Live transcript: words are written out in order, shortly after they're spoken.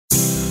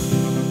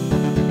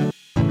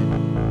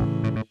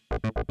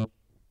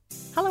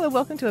Hello and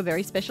welcome to a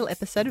very special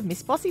episode of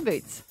Miss Bossy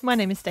Boots. My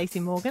name is Stacey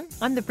Morgan.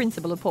 I'm the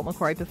principal of Port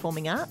Macquarie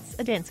Performing Arts,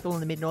 a dance school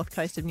on the mid-north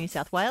coast of New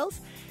South Wales.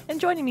 And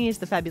joining me is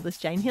the fabulous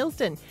Jane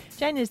Hilsden.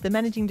 Jane is the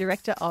Managing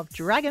Director of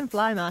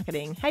Dragonfly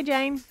Marketing. Hey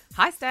Jane.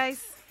 Hi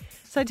Stace.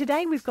 So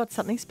today we've got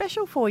something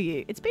special for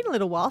you. It's been a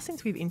little while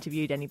since we've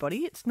interviewed anybody.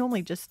 It's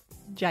normally just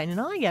Jane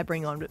and I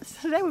yabbering on, but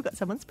today we've got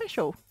someone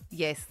special.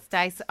 Yes,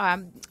 Stace.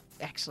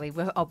 Actually,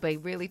 I'll be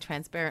really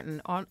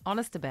transparent and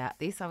honest about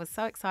this. I was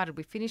so excited.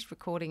 We finished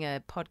recording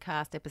a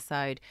podcast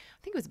episode, I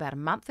think it was about a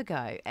month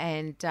ago,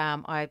 and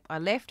I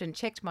left and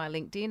checked my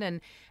LinkedIn,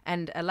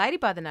 and a lady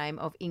by the name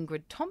of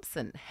Ingrid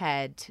Thompson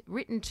had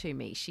written to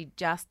me. She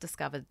just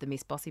discovered the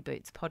Miss Bossy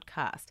Boots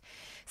podcast.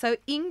 So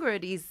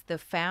Ingrid is the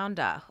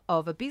founder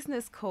of a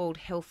business called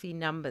Healthy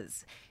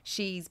Numbers.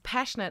 She's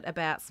passionate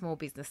about small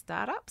business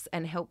startups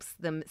and helps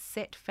them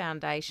set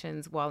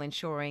foundations while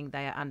ensuring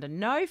they are under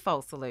no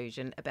false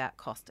illusion about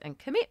cost and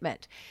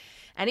commitment.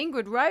 And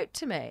Ingrid wrote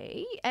to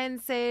me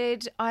and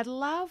said, I'd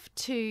love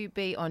to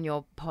be on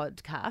your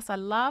podcast. I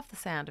love the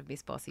sound of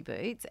Miss Bossy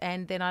Boots,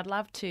 and then I'd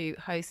love to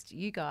host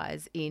you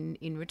guys in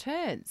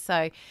return.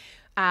 So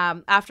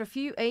after a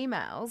few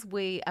emails,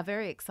 we are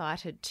very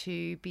excited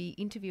to be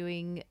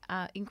interviewing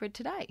Ingrid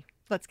today.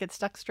 Let's get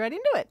stuck straight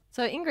into it.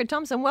 So Ingrid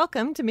Thompson,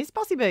 welcome to Miss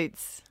Bossy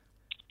Boots.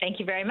 Thank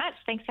you very much.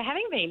 Thanks for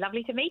having me.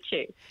 Lovely to meet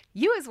you.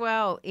 You as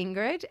well,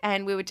 Ingrid.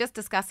 And we were just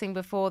discussing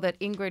before that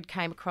Ingrid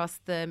came across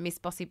the Miss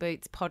Bossy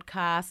Boots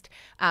podcast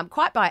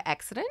quite by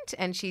accident,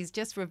 and she's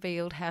just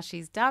revealed how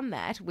she's done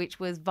that, which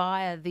was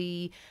via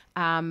the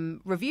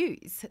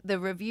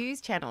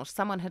reviews channel.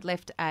 Someone had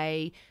left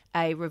a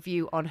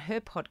review on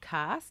her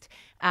podcast,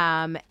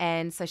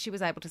 and so she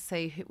was able to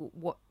see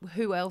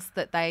who else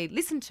that they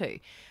listened to.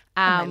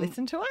 And they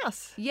listen to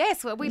us.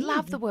 Yes, well, we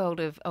love the world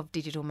of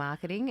digital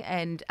marketing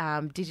and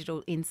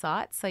digital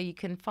insights, so you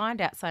can find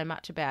out so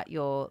much about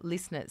your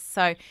listeners.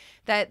 So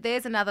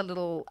there's another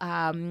little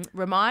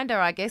reminder,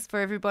 I guess, for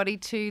everybody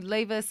to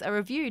leave us a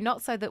review,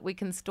 not so that we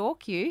can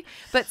stalk you,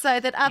 but so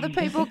that other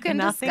people can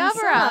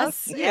discover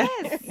us.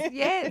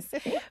 Yes.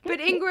 But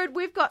Ingrid,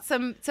 we've got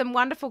some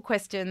wonderful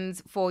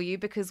questions for you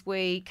because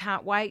we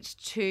can't wait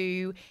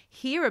to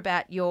hear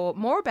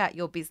more about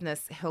your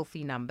business,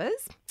 Healthy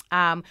Numbers.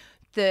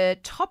 The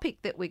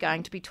topic that we're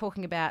going to be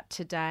talking about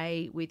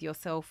today with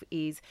yourself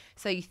is,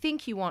 so you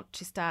think you want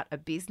to start a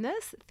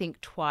business, think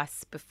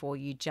twice before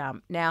you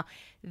jump. Now,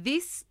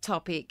 this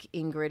topic,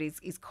 Ingrid,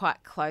 is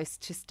quite close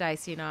to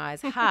Stacey and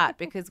I's heart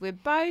because we're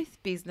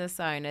both business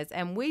owners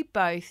and we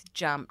both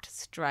jumped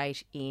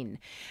straight in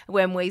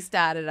when we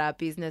started our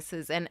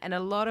businesses. And a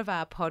lot of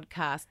our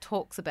podcast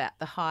talks about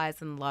the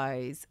highs and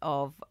lows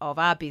of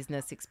our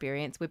business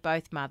experience. We're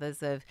both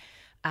mothers of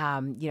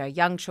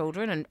young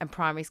children and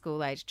primary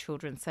school age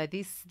children. So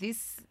this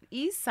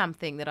is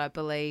something that I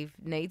believe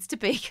needs to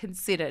be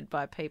considered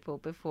by people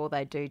before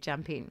they do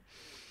jump in.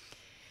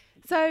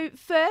 So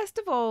first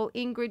of all,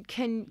 Ingrid,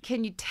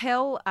 can you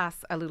tell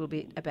us a little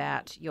bit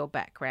about your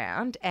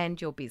background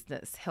and your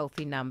business,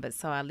 Healthy Numbers,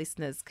 so our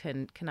listeners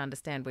can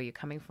understand where you're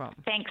coming from?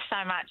 Thanks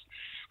so much.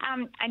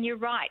 And you're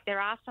right,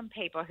 there are some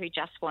people who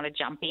just want to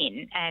jump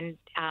in, and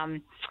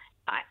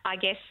I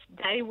guess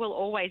they will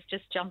always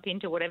just jump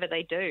into whatever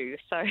they do.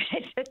 So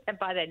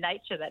by their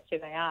nature, that's who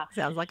they are.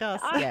 Sounds like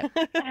us. Yeah.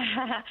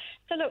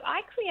 So look, I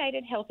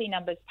created Healthy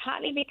Numbers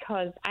partly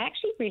because I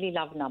actually really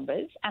love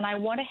numbers and I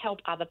want to help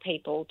other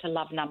people to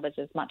love numbers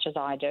as much as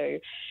I do.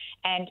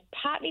 And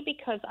partly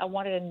because I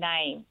wanted a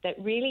name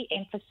that really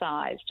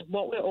emphasised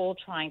what we're all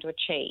trying to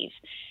achieve.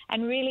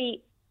 And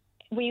really,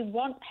 we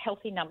want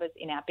healthy numbers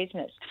in our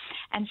business.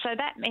 And so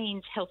that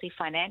means healthy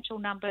financial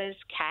numbers,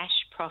 cash,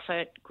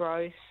 profit,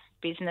 growth,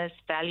 business,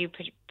 value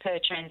per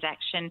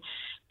transaction,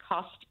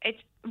 cost.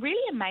 It's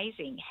really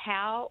amazing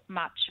how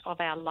much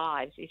of our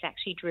lives is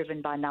actually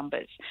driven by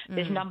numbers.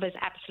 There's numbers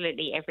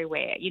absolutely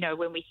everywhere. You know,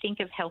 when we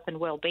think of health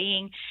and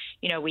well-being,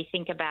 we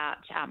think about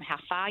how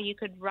far you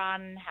could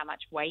run, how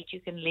much weight you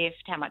can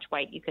lift, how much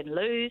weight you can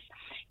lose,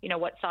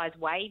 what size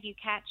wave you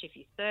catch if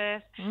you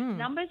surf.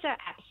 Numbers are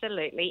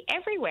absolutely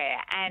everywhere.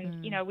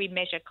 And, we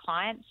measure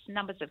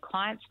numbers of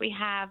clients we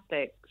have,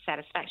 the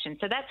satisfaction.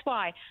 So that's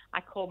why I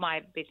call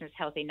my business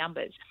Healthy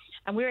Numbers.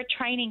 And we're a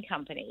training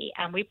company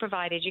and we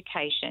provide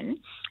education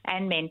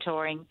and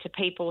mentoring to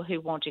people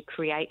who want to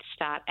create,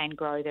 start and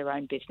grow their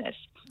own business.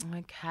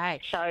 Okay.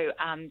 So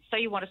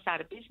you want to start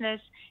a business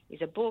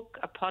is a book,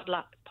 a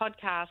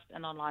podcast,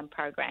 an online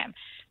program,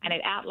 and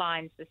it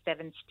outlines the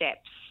 7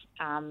 steps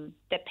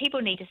that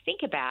people need to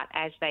think about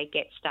as they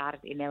get started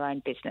in their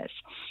own business.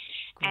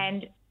 Great.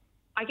 And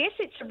I guess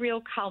it's a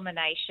real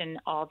culmination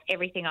of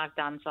everything I've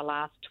done for the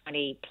last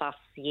 20 plus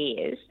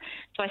years.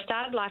 So I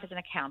started life as an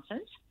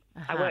accountant.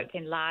 I worked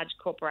in large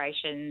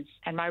corporations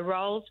and my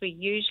roles were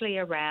usually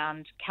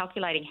around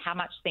calculating how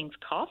much things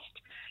cost,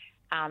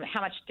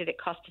 how much did it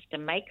cost us to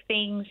make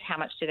things, how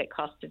much did it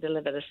cost to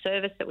deliver the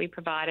service that we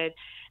provided,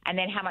 and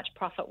then how much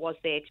profit was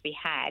there to be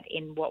had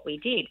in what we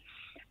did.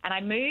 And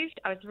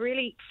I was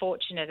really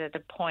fortunate at a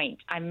point.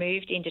 I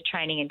moved into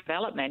training and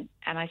development,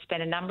 and I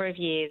spent a number of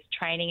years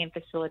training and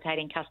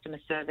facilitating customer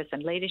service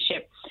and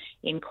leadership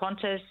in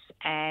Qantas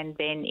and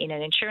then in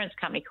an insurance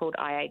company called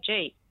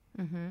IAG.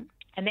 Mm-hmm.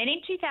 And then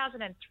in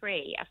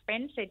 2003, a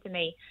friend said to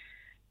me,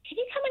 "Can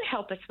you come and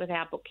help us with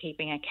our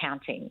bookkeeping and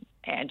accounting?"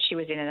 And she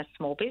was in a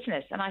small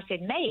business. And I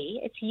said,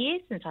 "Me? It's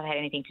years since I've had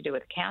anything to do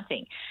with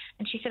accounting."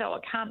 And she said, "Oh,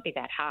 it can't be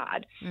that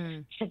hard."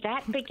 So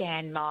that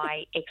began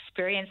my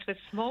experience with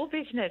small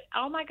business.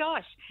 Oh, my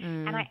gosh.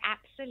 And I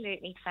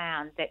absolutely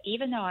found that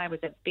even though I was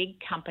a big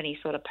company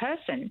sort of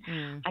person,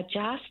 I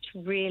just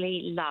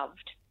really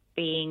loved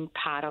being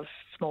part of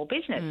small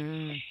business.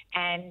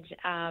 And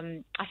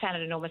I found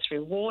it enormously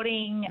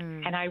rewarding,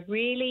 and I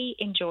really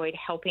enjoyed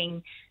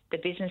helping the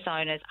business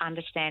owners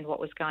understand what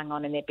was going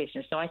on in their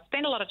business. So I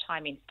spent a lot of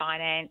time in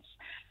finance.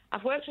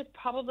 I've worked with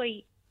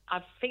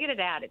I've figured it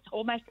out, it's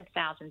almost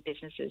 1,000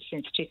 businesses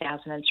since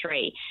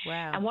 2003.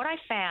 Wow. And what I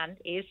found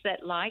is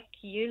that, like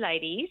you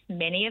ladies,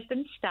 many of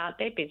them start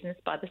their business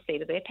by the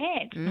seat of their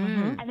pants.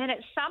 And then at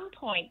some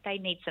point they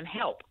need some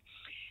help.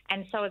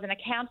 And so as an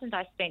accountant,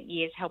 I spent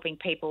years helping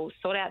people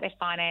sort out their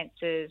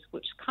finances,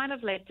 which kind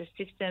of led to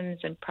systems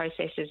and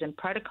processes and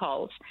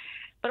protocols,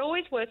 but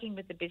always working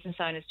with the business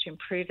owners to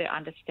improve their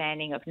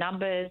understanding of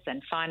numbers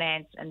and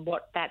finance and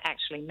what that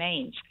actually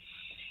means.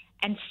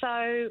 And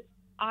so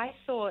I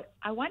thought,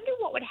 I wonder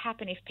what would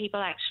happen if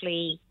people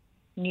actually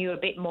knew a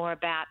bit more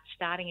about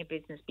starting a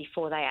business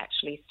before they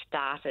actually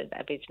started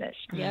a business.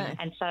 Yeah.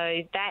 And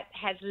so that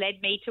has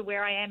led me to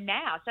where I am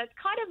now. So it's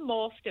kind of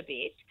morphed a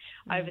bit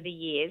over the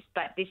years,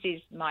 but this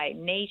is my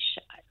niche.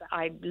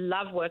 I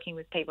love working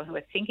with people who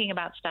are thinking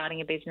about starting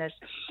a business.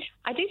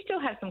 I do still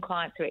have some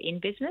clients who are in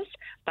business,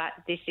 but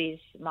this is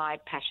my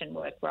passion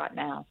work right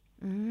now.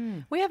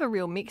 We have a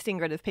real mix,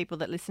 Ingrid, of people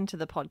that listen to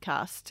the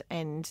podcast,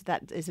 and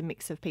that is a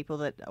mix of people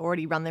that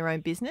already run their own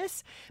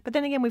business. But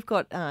then again, we've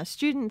got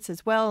students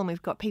as well, and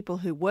we've got people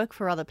who work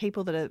for other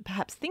people that are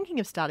perhaps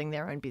thinking of starting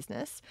their own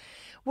business.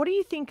 What do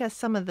you think are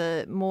some of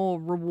the more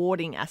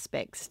rewarding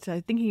aspects, so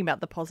thinking about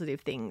the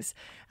positive things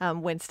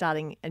when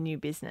starting a new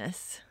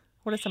business?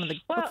 What are some of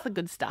what's the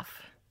good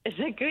stuff?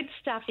 The good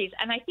stuff is,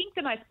 and I think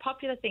the most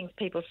popular things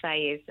people say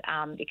is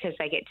because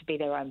they get to be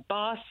their own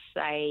boss,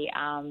 they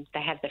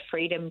have the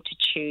freedom to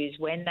choose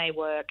when they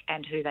work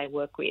and who they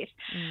work with.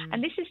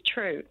 And this is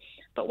true.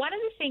 But one of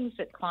the things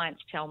that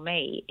clients tell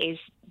me is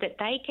that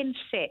they can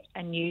set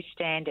a new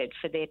standard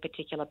for their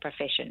particular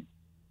profession.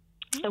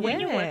 So when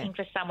you're working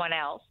for someone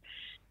else,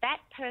 that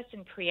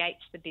person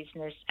creates the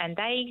business and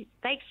they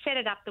set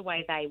it up the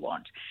way they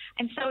want.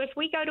 And so if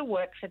we go to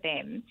work for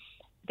them,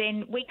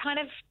 then we kind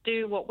of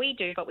do what we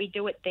do, but we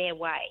do it their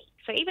way.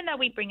 So even though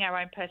we bring our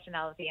own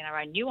personality and our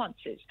own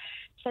nuances,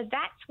 so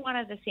that's one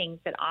of the things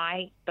that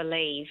I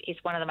believe is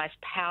one of the most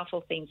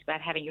powerful things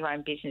about having your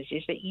own business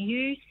is that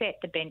you set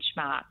the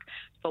benchmark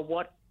for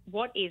what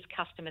is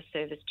customer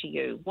service to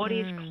you, what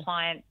is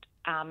client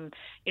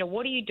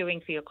what are you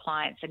doing for your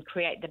clients, and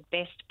create the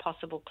best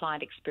possible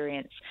client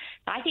experience.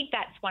 So I think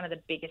that's one of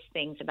the biggest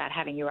things about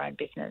having your own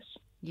business.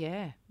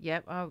 Yeah,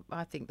 yep.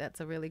 I think that's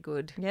a really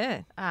good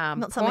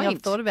not something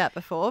I've thought about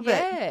before, but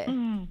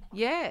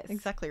yes,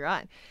 exactly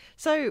right.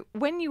 So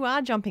when you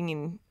are jumping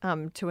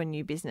in to a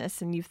new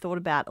business and you've thought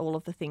about all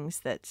of the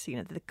things that,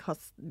 the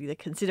cost, the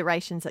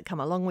considerations that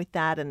come along with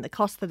that and the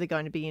costs that are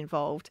going to be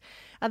involved,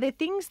 are there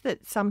things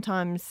that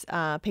sometimes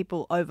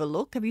people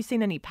overlook? Have you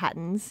seen any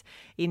patterns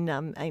in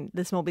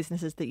the small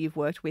businesses that you've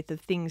worked with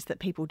of things that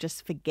people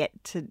just forget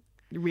to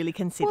really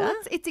consider? Well,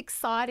 it's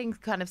exciting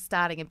kind of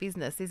starting a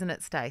business, isn't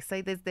it,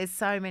 Stacey? There's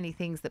so many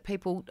things that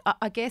people,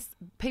 I guess,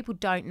 people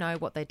don't know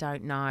what they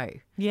don't know.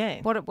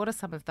 Yeah. What are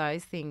some of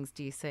those things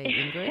do you see,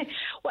 Ingrid?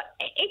 Well,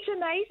 it's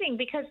amazing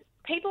because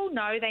people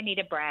know they need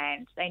a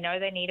brand. They know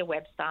they need a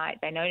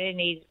website. They know they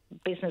need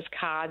business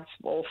cards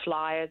or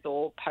flyers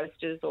or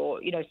posters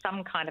or,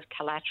 some kind of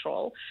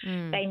collateral.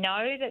 They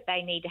know that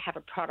they need to have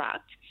a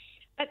product.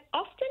 But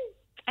often,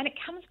 and it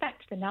comes back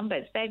to the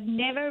numbers, they've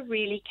never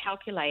really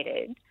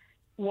calculated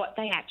what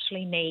they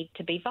actually need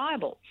to be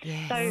viable.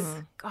 Yes.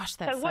 So, gosh,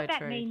 that's so what that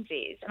true. means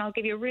is, and I'll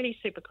give you a really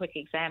super quick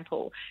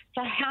example.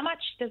 So how much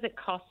does it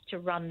cost to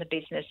run the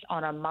business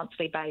on a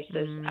monthly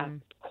basis, a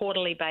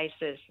quarterly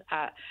basis?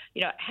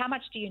 How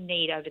much do you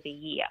need over the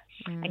year?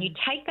 And you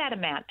take that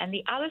amount. And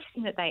the other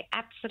thing that they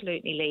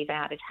absolutely leave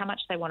out is how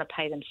much they want to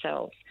pay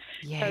themselves.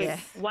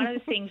 Yes. So one of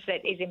the things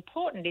that is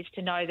important is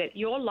to know that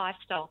your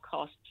lifestyle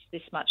costs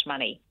this much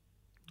money.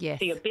 Yes.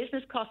 So your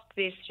business costs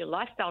this, your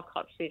lifestyle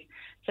costs this.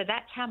 So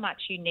that's how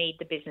much you need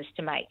the business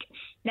to make.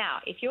 Now,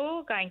 if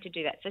you're going to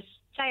do that, so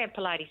say a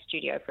Pilates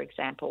studio, for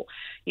example,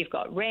 you've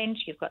got rent,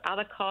 you've got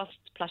other costs,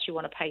 plus you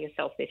want to pay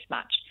yourself this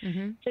much.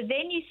 So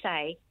then you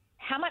say,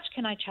 how much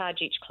can I charge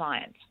each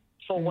client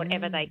for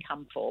whatever they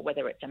come for,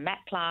 whether it's a mat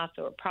class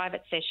or a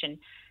private session,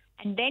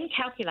 and then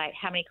calculate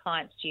how many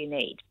clients do you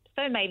need.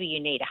 So maybe you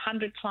need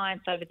 100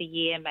 clients over the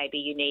year, maybe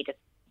you need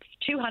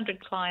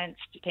 200 clients,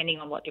 depending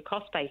on what your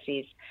cost base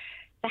is.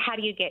 So how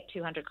do you get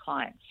 200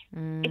 clients?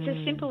 It's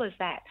as simple as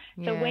that.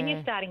 So when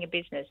you're starting a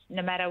business,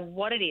 no matter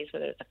what it is,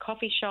 whether it's a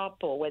coffee shop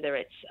or whether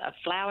it's a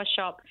flower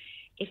shop,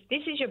 if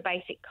this is your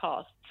basic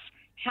costs,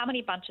 how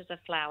many bunches of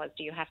flowers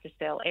do you have to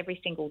sell every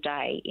single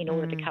day in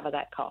order to cover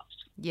that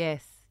cost?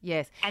 Yes.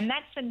 And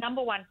that's the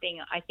number one thing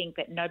I think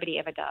that nobody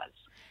ever does.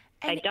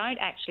 They don't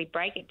actually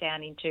break it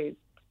down into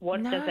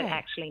what does it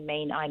actually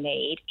mean I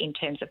need in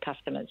terms of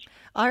customers.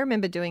 I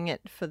remember doing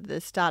it for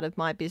the start of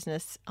my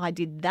business. I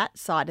did that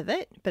side of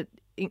it. But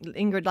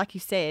Ingrid, like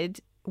you said,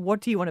 what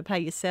do you want to pay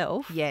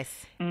yourself?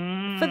 Yes.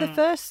 For the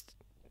first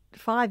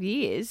 5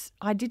 years,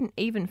 I didn't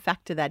even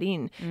factor that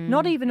in.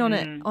 Not even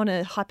on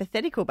a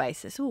hypothetical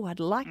basis. Oh,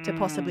 I'd like to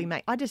possibly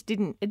make. I just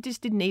didn't. It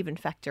just didn't even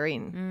factor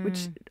in.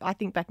 Which I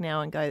think back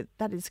now and go,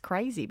 that is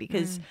crazy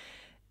because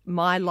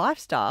my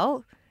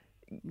lifestyle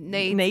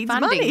needs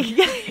funding. money.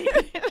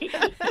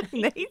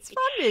 Needs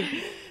funding.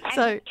 And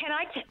So can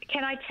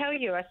I tell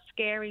you a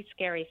scary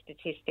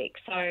statistic?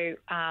 So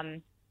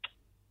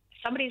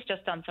somebody's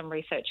just done some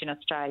research in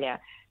Australia,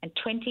 and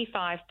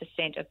 25%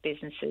 of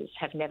businesses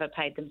have never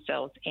paid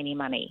themselves any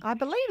money. I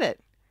believe it.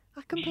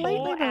 I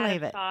completely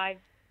believe it.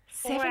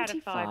 4 out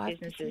of 5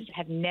 businesses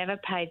have never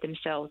paid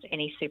themselves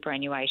any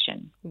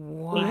superannuation.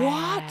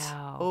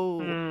 Wow.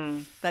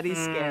 Oh, that is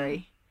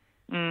scary.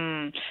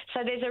 So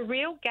there's a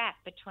real gap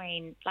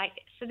between,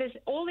 so there's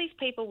all these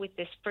people with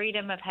this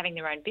freedom of having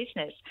their own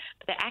business,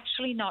 but they're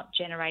actually not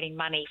generating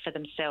money for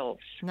themselves.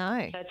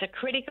 No. So it's a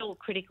critical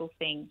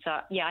thing.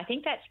 So, yeah, I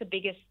think that's the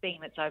biggest thing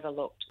that's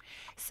overlooked.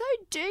 So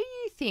do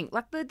you think,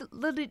 like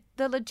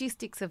the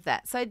logistics of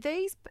that, so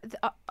these,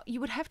 you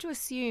would have to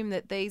assume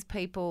that these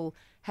people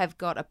have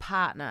got a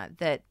partner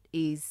that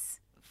is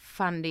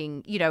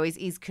funding,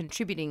 is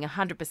contributing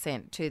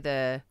 100% to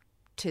the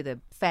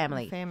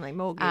family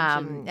mortgage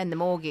and the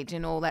mortgage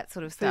and all that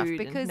sort of stuff,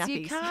 because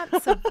you can't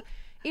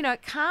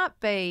it can't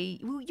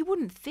be, well, you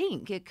wouldn't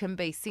think it can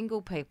be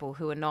single people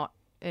who are not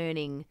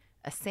earning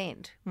a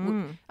cent.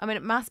 I mean,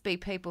 it must be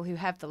people who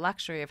have the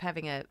luxury of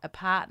having a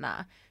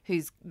partner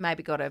who's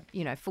maybe got a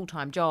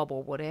full-time job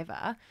or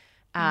whatever,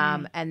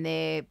 and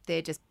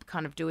they're just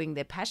kind of doing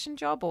their passion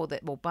job or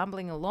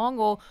bumbling along,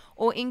 or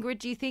Ingrid,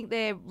 do you think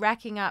they're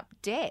racking up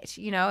debt?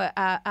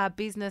 Are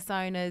business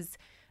owners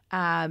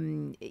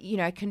racking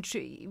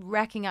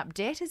up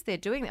debt as they're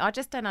doing it? I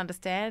just don't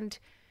understand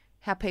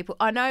how people.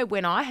 I know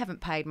when I haven't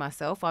paid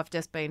myself, I've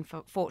just been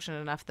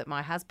fortunate enough that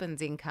my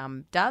husband's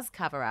income does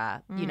cover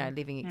our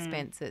living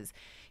expenses.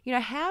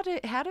 How do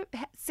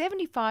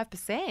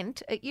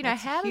 75%?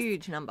 That's a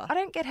huge number. I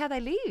don't get how they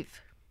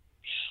live.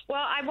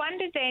 Well, I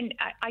wonder then,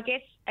 I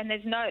guess, and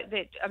there's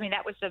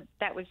that was the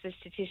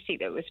statistic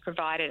that was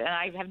provided, and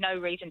I have no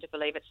reason to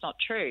believe it's not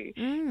true.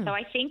 So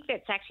I think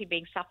that's actually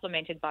being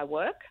supplemented by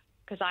work.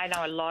 Because I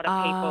know a lot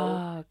of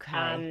people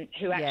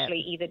who actually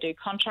either do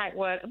contract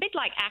work, a bit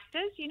like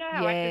actors,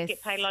 how actors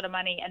get paid a lot of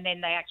money and then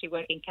they actually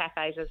work in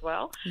cafes as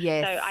well.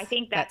 Yes, so I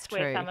think that's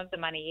where true. some of the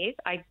money is.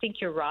 I think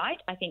you're right.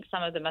 I think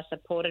some of them are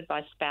supported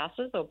by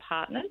spouses or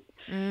partners.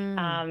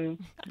 I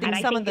think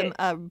some of them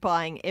are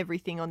buying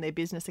everything on their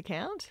business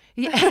account.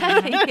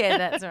 Yeah, yeah,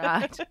 that's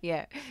right.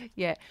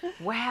 Yeah.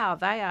 Wow,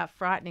 they are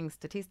frightening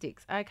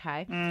statistics.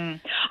 Okay. I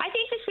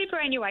think the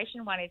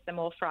superannuation one is the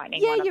more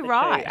frightening one. Yeah, you're of the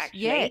right. two, actually.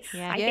 Yes.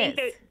 I think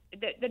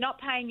that they're not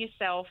paying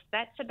yourself.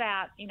 That's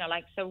about,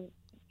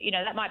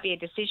 that might be a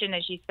decision,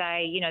 as you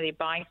say, they're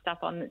buying stuff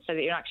on so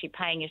that you're not actually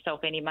paying yourself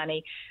any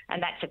money,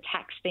 and that's a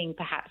tax thing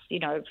perhaps,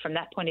 from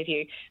that point of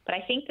view. But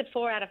I think the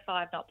 4 out of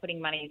 5 not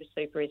putting money into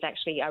super is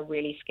actually a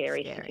really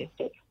scary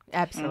statistic.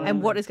 Absolutely.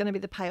 And what is going to be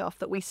the payoff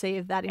that we see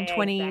of that in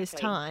 20 years'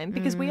 time?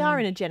 Because we are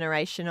in a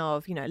generation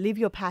of, live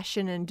your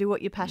passion and do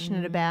what you're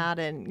passionate about.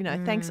 And,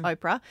 thanks,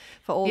 Oprah,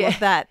 for all of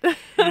that.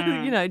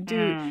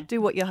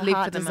 Do what your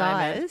heart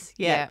desires.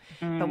 Yeah.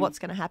 But what's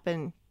going to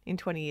happen in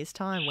 20 years'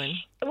 time when...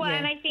 Well,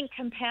 and I think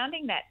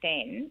compounding that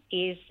then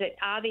is that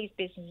are these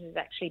businesses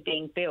actually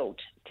being built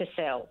to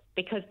sell?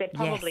 Because they're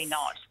probably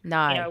not.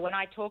 No. When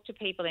I talk to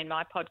people in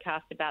my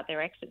podcast about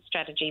their exit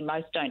strategy,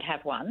 most don't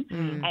have one.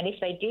 And if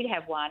they did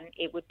have one,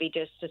 it would be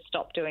just to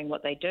stop doing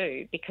what they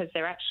do, because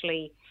they're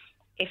actually...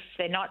 If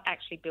they're not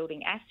actually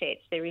building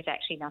assets, there is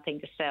actually nothing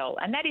to sell.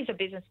 And that is a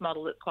business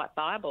model that's quite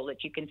viable,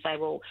 that you can say,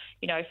 well,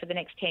 for the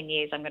next 10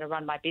 years, I'm going to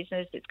run my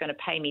business. It's going to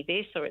pay me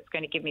this, or it's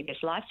going to give me this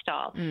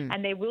lifestyle.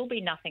 And there will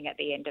be nothing at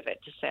the end of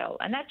it to sell.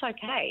 And that's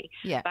okay.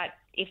 Yeah. But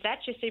if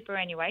that's your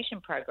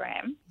superannuation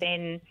program,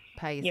 then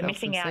Pay you're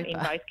missing out in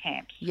both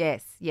camps.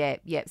 Yes. Yeah.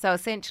 So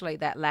essentially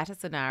that latter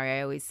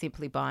scenario is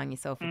simply buying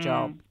yourself a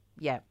job.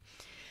 Yeah.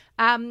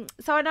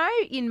 So I know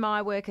in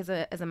my work as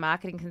a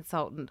marketing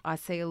consultant, I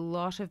see a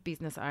lot of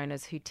business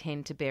owners who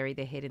tend to bury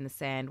their head in the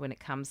sand when it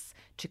comes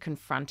to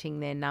confronting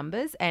their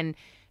numbers. And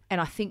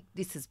I think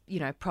this is,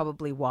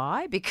 probably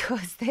why,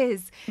 because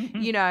there's,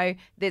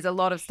 there's a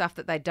lot of stuff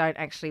that they don't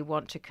actually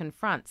want to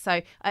confront.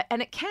 So,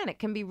 and it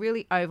can be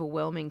really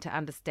overwhelming to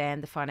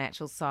understand the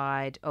financial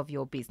side of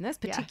your business,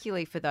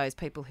 particularly for those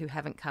people who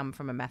haven't come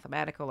from a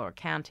mathematical or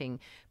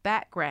accounting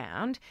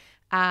background.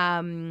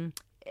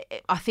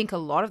 I think a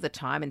lot of the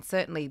time, and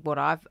certainly what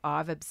I've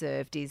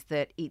observed, is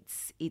that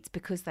it's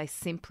because they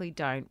simply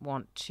don't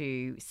want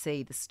to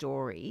see the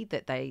story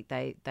that they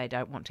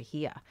don't want to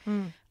hear.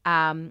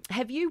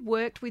 Have you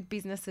worked with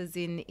businesses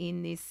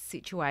in this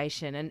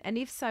situation, and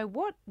if so,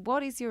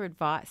 what is your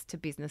advice to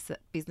business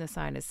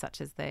owners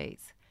such as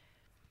these?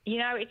 You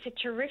know, it's a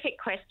terrific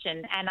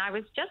question, and I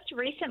was just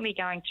recently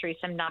going through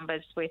some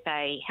numbers with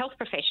a health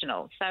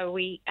professional. So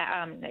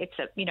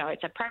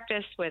it's a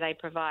practice where they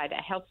provide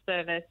a health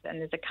service, and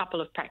there's a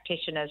couple of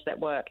practitioners that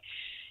work.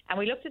 And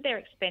we looked at their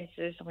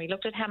expenses, and we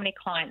looked at how many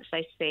clients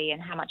they see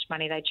and how much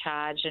money they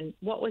charge. And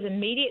what was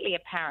immediately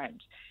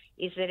apparent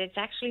is that it's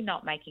actually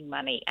not making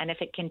money. And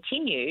if it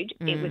continued,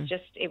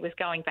 it was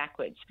going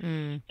backwards.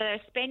 So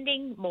they're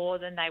spending more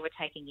than they were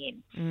taking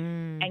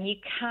in. And you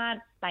can't,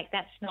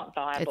 that's not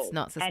viable. It's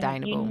not sustainable.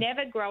 And you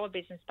never grow a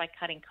business by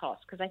cutting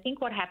costs, because I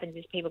think what happens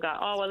is people go,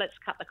 oh, well, let's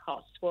cut the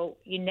costs. Well,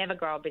 you never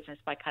grow a business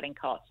by cutting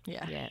costs.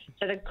 Yeah.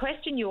 So the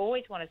question you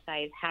always want to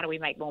say is, how do we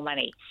make more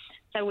money?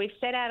 So we've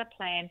set out a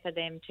plan for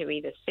them to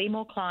either see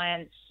more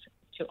clients,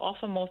 to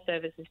offer more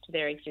services to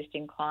their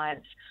existing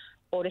clients,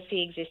 or to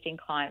see existing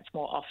clients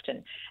more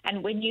often.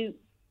 And when you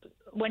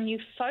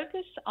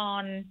focus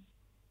on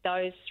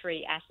those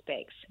three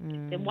aspects,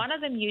 then one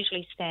of them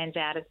usually stands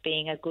out as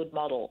being a good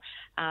model.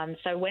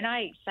 So when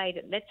I say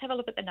that, let's have a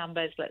look at the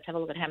numbers, let's have a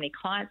look at how many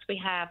clients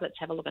we have, let's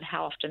have a look at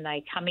how often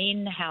they come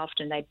in, how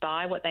often they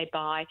buy what they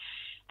buy.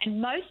 And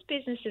most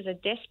businesses are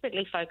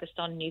desperately focused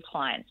on new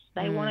clients.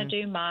 They want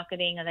to do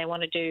marketing and they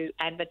want to do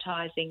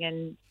advertising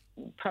and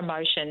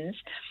promotions.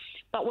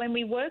 But when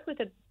we work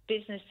with a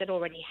business that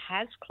already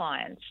has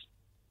clients,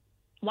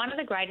 one of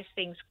the greatest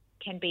things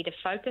can be to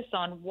focus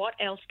on what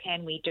else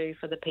can we do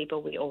for the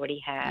people we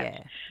already have,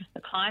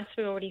 the clients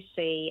we already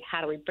see, how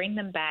do we bring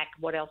them back,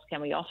 what else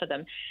can we offer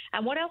them,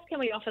 and what else can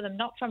we offer them,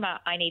 not from a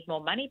I need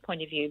more money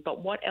point of view,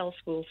 but what else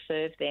will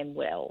serve them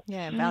well.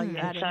 Value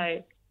adding.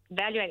 So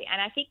value adding,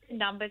 and I think the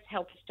numbers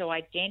help us to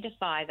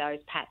identify those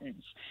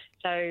patterns.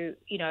 So,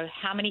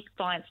 how many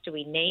clients do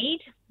we need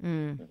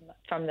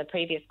from the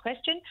previous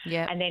question?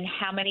 And then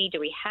how many do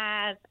we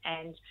have?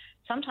 And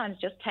sometimes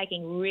just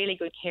taking really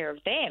good care of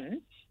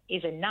them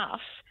is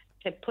enough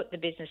to put the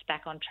business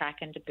back on track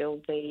and to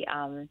build the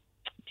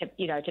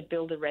to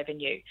build the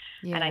revenue.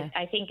 And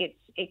I think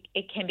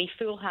it can be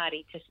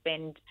foolhardy to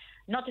spend,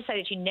 not to say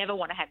that you never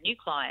want to have new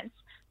clients,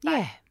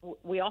 but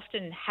we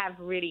often have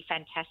really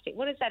fantastic,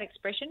 what is that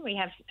expression? We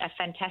have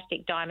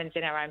fantastic diamonds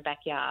in our own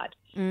backyard.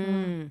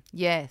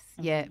 Yes,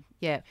 yeah.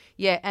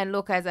 And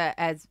look, as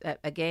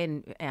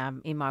again,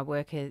 in my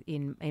work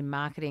in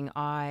marketing,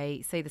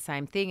 I see the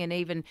same thing, and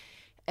even.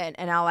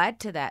 And I'll add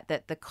to that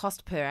the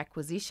cost per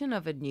acquisition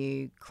of a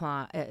new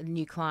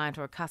client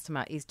or a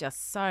customer is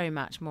just so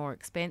much more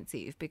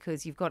expensive,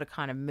 because you've got to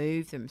kind of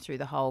move them through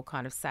the whole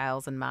kind of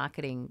sales and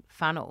marketing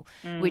funnel,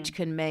 which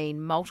can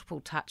mean multiple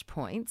touch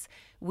points,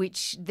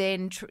 which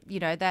then,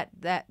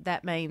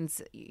 that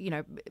means,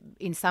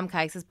 in some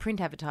cases,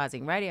 print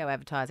advertising, radio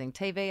advertising,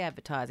 TV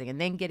advertising, and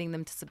then getting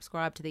them to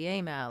subscribe to the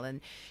email and,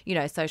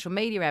 social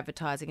media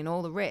advertising and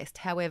all the rest.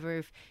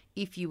 However,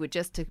 if you were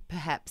just to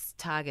perhaps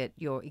target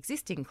your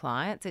existing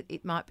clients,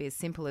 it might be as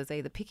simple as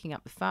either picking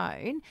up the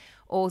phone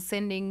or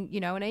sending,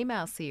 an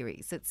email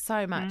series. It's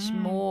so much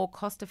more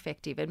cost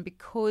effective. And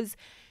because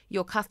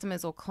your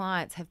customers or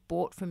clients have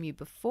bought from you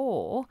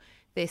before,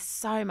 they're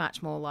so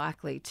much more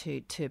likely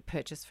to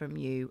purchase from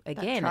you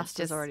again. That trust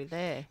is already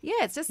there. Yeah,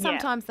 it's just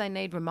sometimes they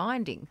need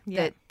reminding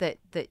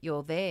that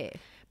you're there.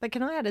 But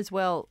can I add as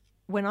well,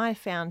 when I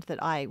found that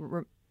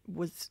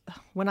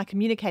when I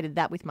communicated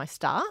that with my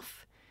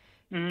staff,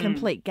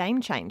 complete game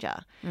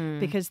changer,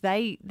 because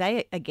they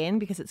again,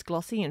 because it's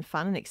glossy and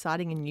fun and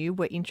exciting and new,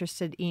 were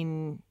interested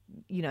in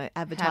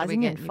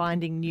advertising and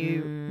finding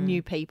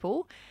new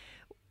people.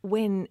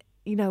 When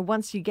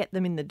once you get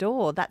them in the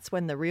door, that's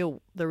when the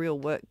real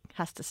work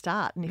has to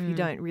start. And if you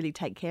don't really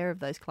take care of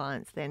those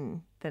clients,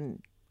 then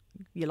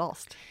you're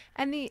lost.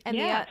 And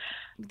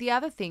the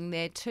other thing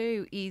there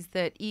too is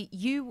that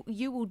you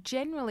will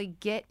generally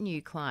get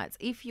new clients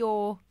if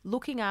you're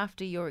looking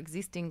after your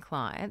existing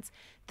clients.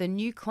 The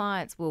new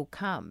clients will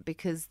come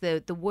because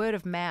the word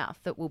of mouth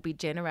that will be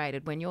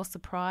generated when you're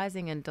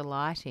surprising and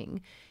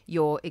delighting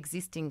your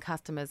existing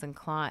customers and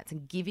clients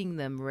and giving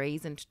them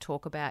reason to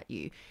talk about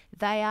you,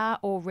 they are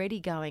already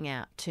going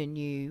out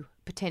to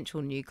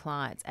potential new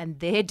clients, and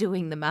they're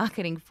doing the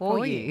marketing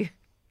for you.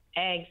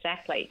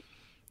 Exactly.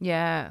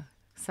 Yeah.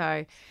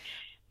 So,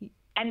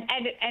 and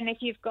if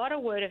you've got a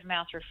word of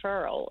mouth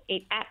referral,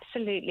 it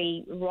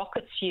absolutely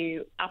rockets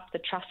you up the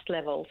trust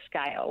level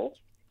scale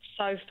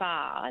so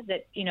far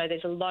that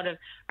there's a lot of.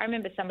 I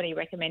remember somebody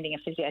recommending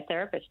a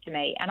physiotherapist to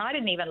me, and I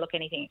didn't even look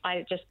anything.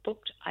 I just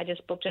booked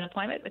an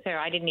appointment with her.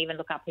 I didn't even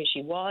look up who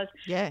she was.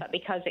 But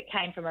because it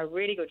came from a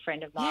really good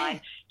friend of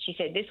mine, she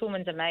said, "This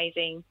woman's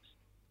amazing.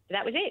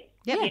 that was it.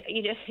 Yeah.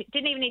 You just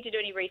didn't even need to do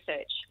any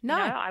research. No.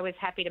 You know, I was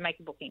happy to make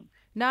a booking.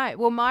 No,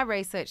 well, my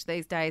research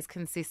these days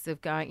consists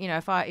of going,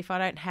 if I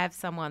don't have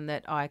someone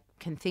that I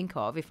can think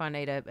of, if I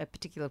need a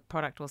particular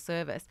product or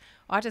service,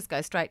 I just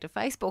go straight to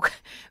Facebook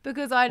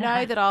because I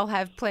know that I'll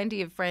have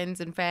plenty of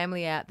friends and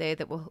family out there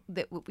that will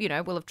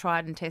have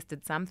tried and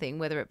tested something,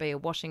 whether it be a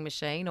washing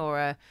machine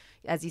or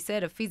as you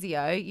said, a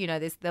physio.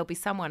 There'll be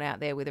someone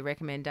out there with a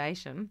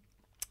recommendation.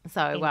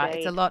 So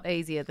it's a lot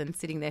easier than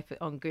sitting there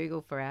on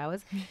Google for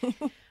hours.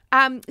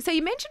 So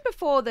you mentioned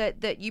before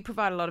that you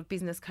provide a lot of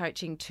business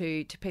coaching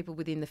to people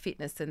within the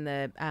fitness and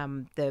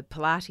the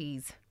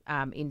Pilates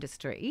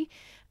industry.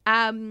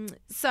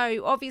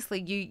 So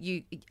obviously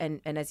you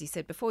and as you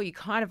said before, you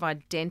kind of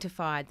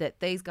identified that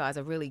these guys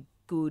are really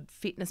good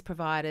fitness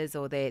providers,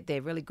 or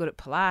they're really good at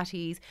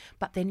Pilates,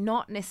 but they're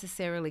not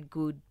necessarily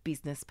good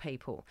business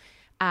people.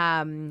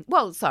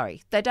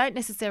 They don't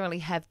necessarily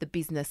have the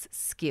business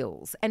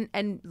skills,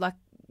 and like,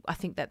 I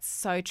think that's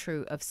so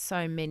true of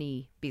so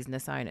many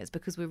business owners,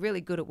 because we're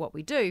really good at what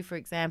we do. For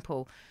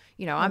example,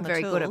 I'm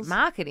very good at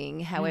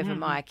marketing. However,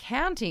 my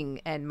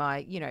accounting and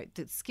my,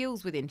 the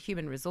skills within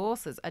human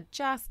resources are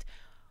just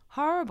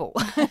horrible.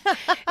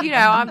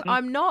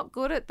 I'm not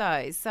good at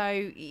those.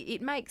 So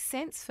it makes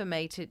sense for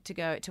me to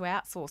go to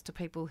outsource to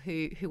people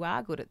who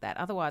are good at that.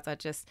 Otherwise, I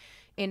just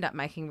end up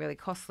making really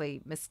costly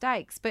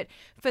mistakes. But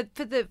for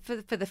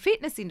the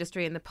fitness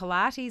industry and the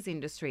Pilates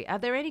industry, are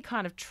there any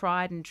kind of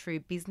tried and true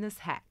business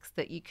hacks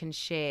that you can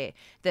share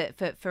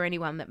that for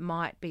anyone that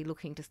might be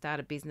looking to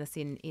start a business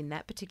in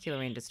that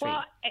particular industry?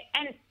 Well,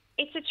 and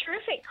it's a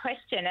terrific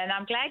question, and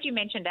I'm glad you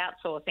mentioned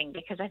outsourcing,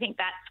 because I think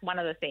that's one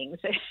of the things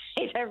that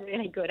is a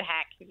really good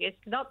hack. It's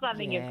not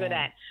something you're good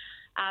at.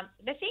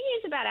 The thing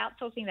is about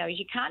outsourcing, though, is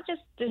you can't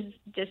just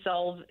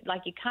dissolve,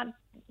 like you can't,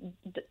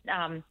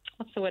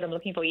 what's the word I'm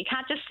looking for? You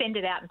can't just send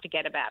it out and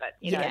forget about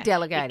it.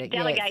 Delegate it.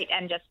 Delegate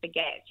and just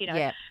forget,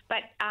 Yeah. But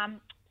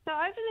so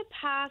over the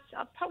past,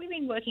 I've probably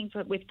been working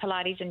with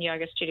Pilates and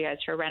yoga studios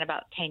for around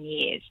about 10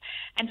 years.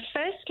 And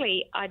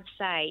firstly, I'd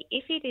say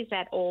if it is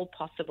at all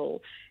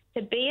possible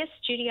to be a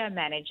studio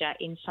manager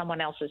in someone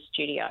else's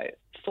studio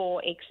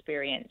for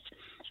experience.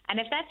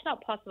 And if that's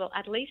not possible,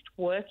 at least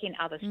work in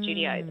other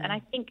studios. And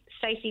I think,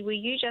 Stacey, were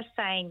you just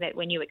saying that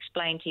when you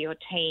explained to your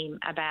team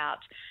about,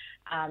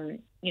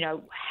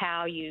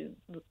 how you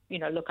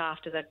look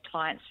after the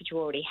clients that you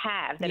already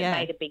have, that it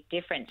made a big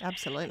difference?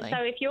 Absolutely. So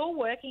if you're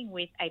working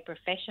with a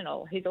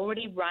professional who's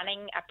already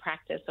running a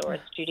practice or a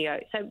studio,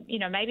 so,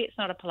 maybe it's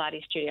not a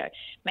Pilates studio,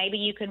 maybe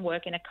you can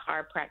work in a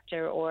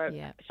chiropractor or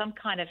some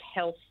kind of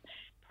health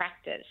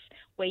practice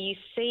where you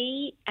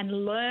see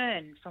and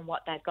learn from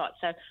what they've got.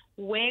 So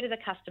where do the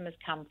customers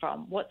come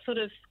from? What sort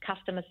of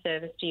customer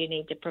service do you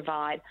need to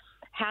provide?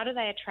 How do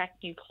they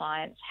attract new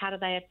clients? How do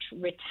they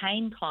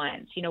retain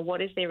clients?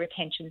 What is their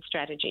retention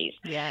strategies?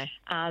 Yeah.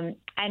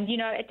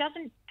 It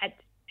doesn't...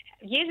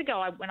 Years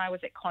ago, when I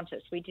was at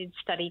Qantas, we did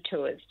study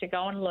tours to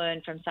go and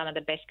learn from some of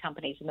the best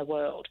companies in the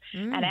world.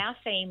 And our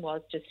theme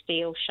was to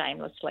steal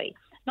shamelessly.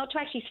 Not to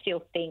actually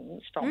steal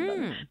things from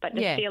them, but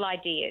to steal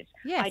ideas.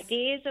 Yes.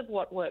 Ideas of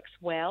what works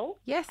well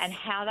and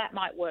how that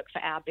might work for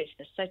our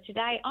business. So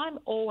today I'm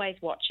always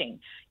watching,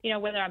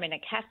 whether I'm in a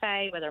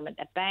cafe, whether I'm at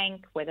a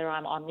bank, whether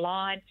I'm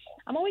online,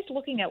 I'm always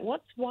looking at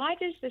why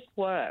does this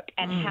work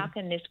and how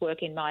can this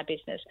work in my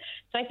business?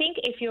 So I think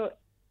if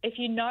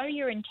you know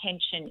your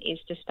intention is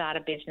to start a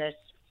business,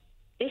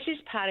 this is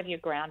part of your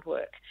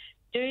groundwork.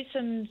 Do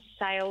some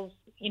sales,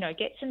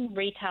 get some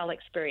retail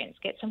experience,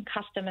 get some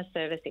customer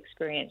service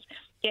experience,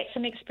 get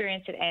some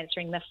experience at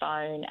answering the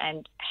phone,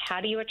 and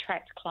how do you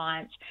attract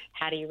clients?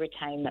 How do you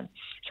retain them?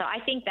 So I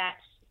think that's,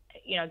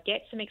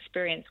 get some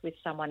experience with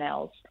someone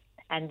else.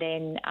 And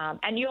then,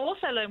 and you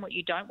also learn what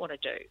you don't want to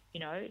do,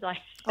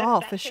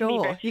 for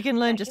sure. You can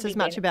learn just as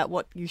much about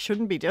what you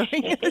shouldn't be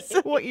doing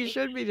as what you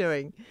should be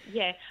doing.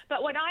 Yeah.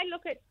 But when I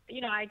look at,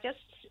 I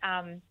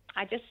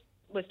just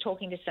was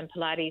talking to some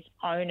Pilates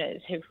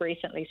owners who've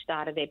recently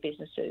started their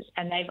businesses,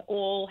 and they've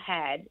all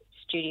had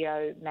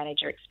studio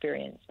manager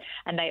experience,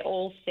 and they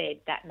all said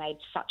that made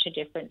such a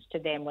difference to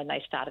them when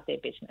they started their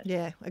business.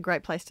 Yeah, a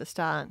great place to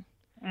start,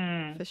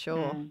 for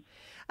sure.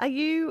 Are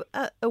you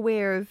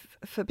aware of,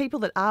 for people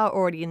that are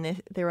already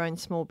in their own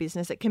small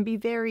business, it can be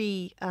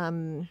very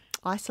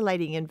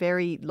isolating and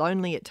very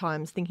lonely at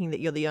times, thinking that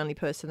you're the only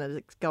person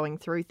that's going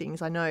through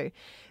things. I know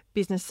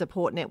business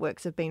support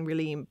networks have been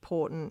really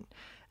important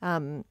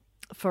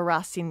for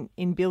us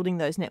in building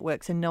those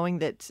networks and knowing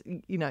that,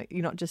 you're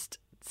not just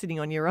sitting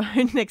on your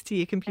own next to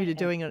your computer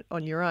doing it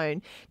on your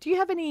own. Do you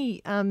have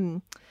any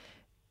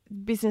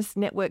business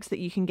networks that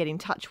you can get in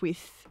touch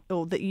with,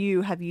 or that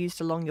you have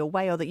used along your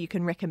way, or that you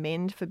can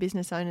recommend for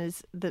business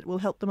owners that will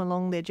help them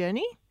along their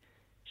journey?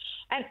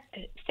 And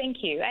thank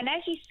you. And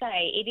as you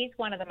say, it is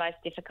one of the most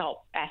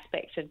difficult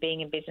aspects of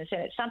being in business,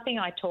 and it's something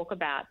I talk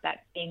about,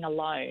 that being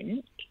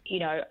alone,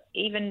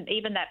 even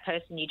that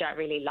person you don't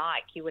really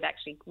like, you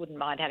wouldn't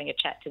mind having a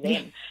chat to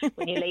them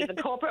when you leave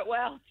the corporate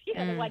world,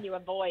 the one you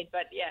avoid.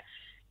 But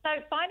So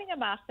finding a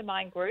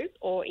mastermind group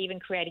or even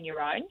creating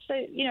your own. So,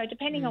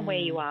 depending on where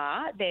you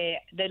are,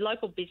 the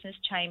local business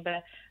chamber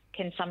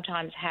can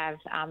sometimes have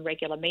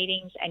regular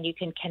meetings and you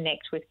can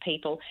connect with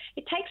people.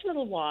 It takes a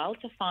little while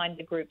to find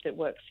the group that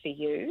works for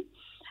you.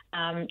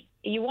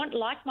 You want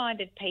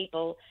like-minded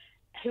people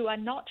who are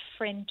not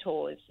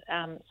friend-tours.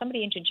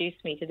 Somebody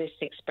introduced me to this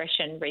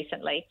expression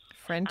recently.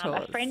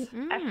 Friend-tours.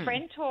 A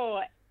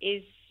friend-tour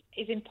is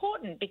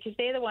important because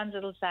they're the ones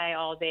that'll say,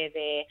 oh, they're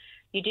there,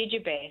 you did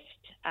your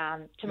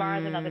best,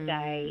 tomorrow's another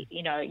day,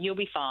 you'll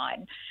be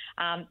fine.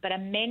 But a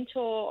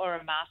mentor or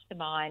a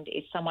mastermind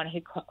is someone who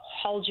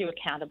holds you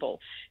accountable.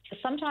 So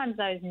sometimes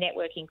those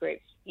networking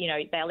groups,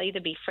 they'll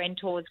either be friend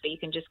tours where you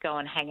can just go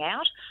and hang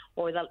out,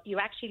 or you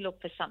actually look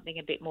for something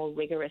a bit more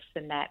rigorous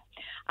than that.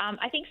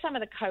 I think some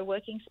of the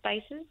co-working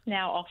spaces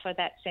now offer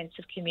that sense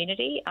of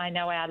community. I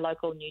know our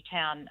local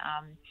Newtown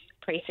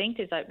precinct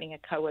is opening a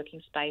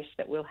co-working space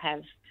that will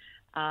have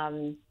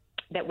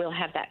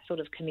that sort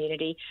of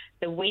community.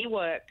 The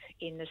WeWork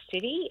in the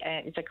city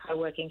is a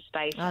co-working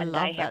space. I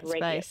love that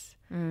space.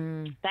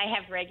 They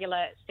have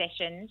regular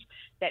sessions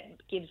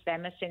that gives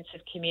them a sense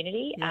of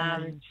community. Yeah.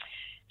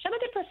 Some of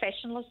the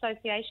professional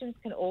associations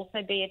can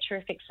also be a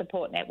terrific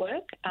support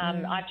network.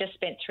 I've just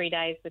spent 3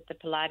 days with the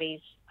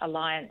Pilates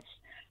Alliance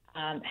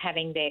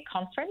having their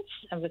conference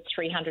with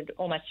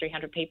almost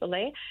 300 people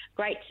there.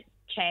 Great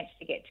chance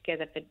to get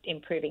together for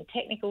improving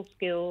technical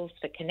skills,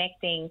 for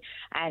connecting,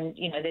 and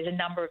there's a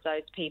number of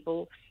those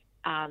people.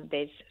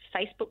 There's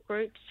Facebook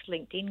groups,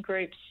 LinkedIn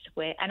groups,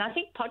 and I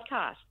think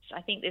podcasts.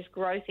 I think there's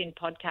growth in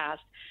podcasts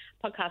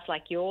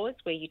like yours,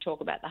 where you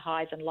talk about the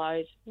highs and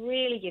lows,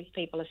 really gives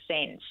people a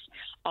sense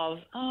of,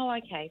 oh,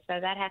 okay, so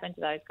that happened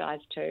to those guys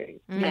too.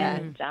 Yeah.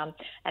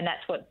 And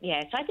that's what,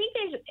 yeah. So I think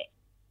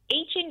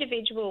each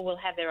individual will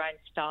have their own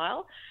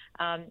style,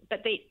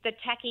 but the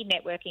tacky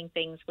networking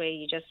things where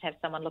you just have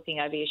someone looking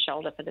over your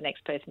shoulder for the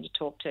next person to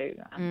talk to,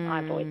 I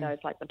avoid those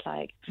like the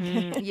plague.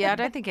 Yeah, I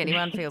don't think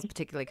anyone feels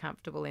particularly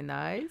comfortable in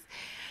those.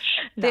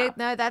 No.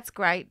 No, that's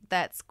great.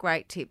 That's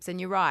great tips. And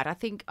you're right. I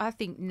think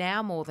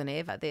now more than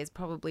ever, there's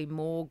probably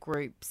more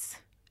groups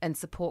and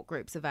support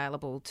groups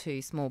available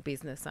to small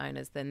business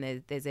owners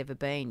than there's ever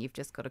been. You've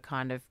just got to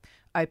kind of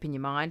open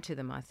your mind to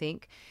them, I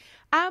think.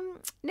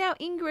 Now,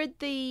 Ingrid,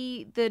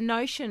 the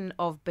notion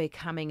of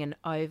becoming an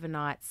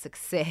overnight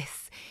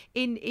success,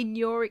 in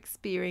your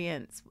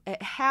experience,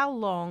 how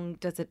long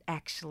does it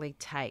actually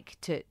take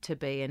to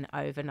be an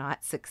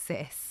overnight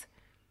success?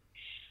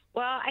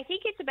 Well, I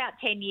think it's about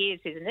 10 years,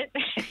 isn't it?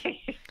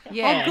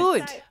 Yeah. Oh,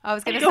 good. I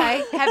was going to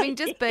say, having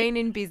just been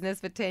in business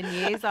for 10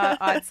 years,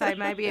 I'd say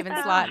maybe even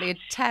slightly a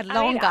tad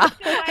longer.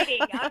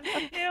 I'm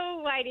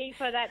still waiting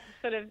for that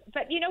sort of...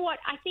 But you know what?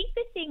 I think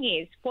the thing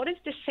is, what does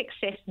the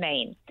success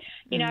mean?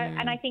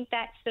 And I think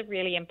that's the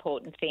really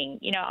important thing.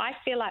 I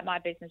feel like my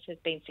business has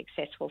been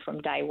successful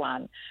from day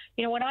one.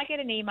 When I get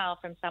an email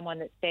from someone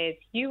that says,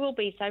 you will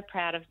be so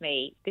proud of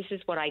me, this is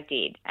what I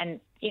did,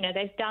 and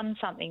they've done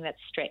something that's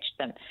stretched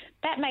them,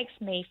 that makes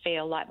me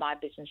feel like my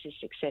business is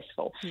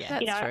successful. Yeah,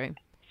 that's true.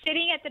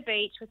 Sitting at the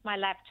beach with my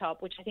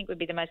laptop, which I think would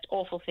be the most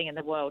awful thing in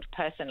the world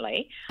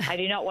personally. I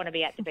do not want to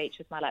be at the beach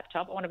with my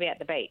laptop. I want to be at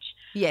the beach.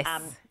 Yes.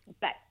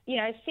 But,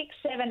 6,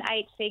 7,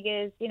 8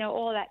 figures,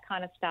 all that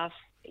kind of stuff.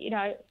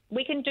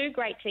 We can do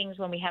great things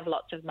when we have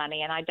lots of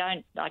money, and I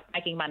don't like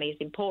making money is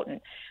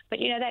important. But,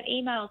 that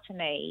email to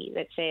me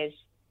that says,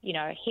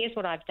 here's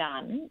what I've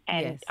done,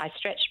 and yes. I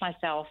stretched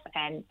myself,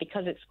 and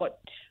because it's what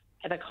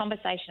the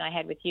conversation I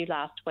had with you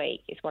last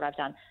week is what I've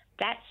done.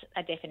 That's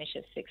a definition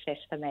of success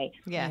for me.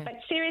 Yeah. But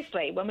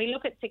seriously, when we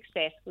look at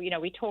success,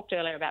 we talked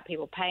earlier about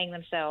people paying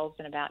themselves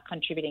and about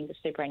contributing to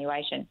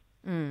superannuation.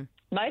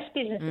 Most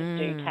businesses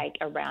do take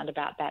around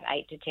about that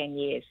 8 to 10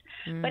 years,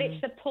 but it's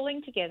the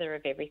pulling together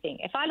of everything.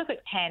 If I look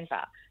at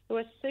Canva, who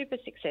are super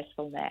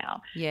successful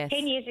now, Yes.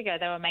 10 years ago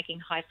they were making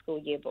high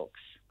school yearbooks.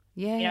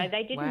 Yeah.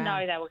 They didn't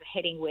know they were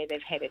heading where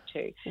they've headed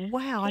to.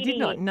 Wow, I did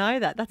not know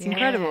that. That's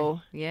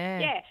incredible. Yeah.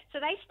 Yeah, so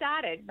they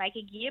started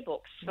making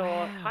yearbooks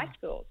for high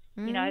schools.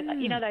 You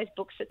know those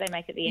books that they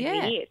make at the end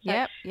of the year. So,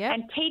 Yep.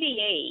 And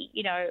PDE,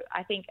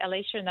 I think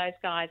Alicia and those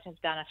guys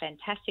have done a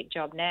fantastic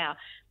job now.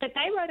 But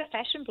they wrote a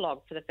fashion blog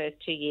for the first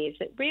 2 years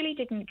that really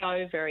didn't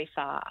go very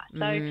far.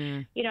 So,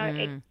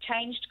 it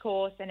changed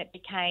course and it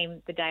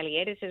became the Daily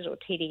Editors or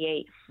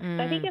TDE.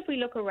 So I think if we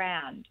look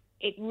around,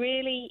 it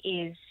really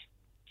is.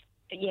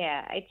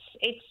 Yeah,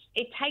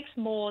 it takes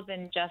more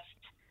than just,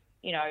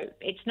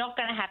 it's not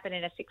going to happen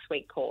in a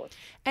 6-week course.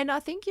 And I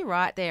think you're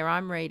right there.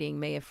 I'm reading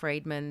Mia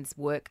Friedman's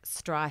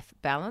Work-Strife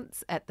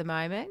Balance at the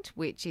moment,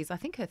 which is, I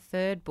think, her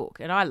 3rd book.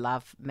 And I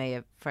love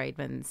Mia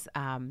Friedman's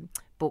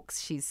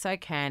books. She's so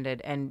candid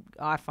and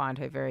I find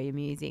her very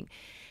amusing.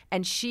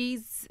 And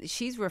she's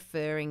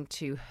referring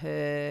to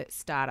her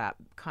startup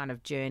kind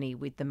of journey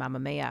with the Mamma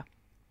Mia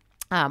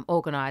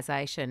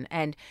organisation,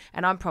 and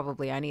I'm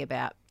probably only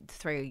about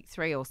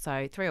three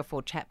or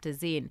four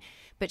chapters in,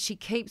 but she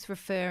keeps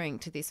referring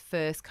to this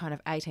first kind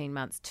of 18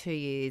 months, 2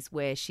 years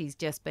where she's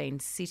just been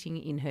sitting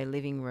in her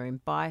living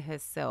room by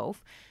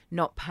herself,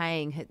 not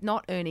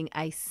earning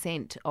a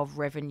cent of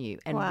revenue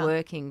and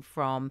working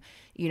from,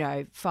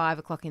 5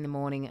 o'clock in the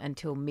morning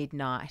until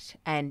midnight.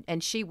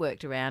 And she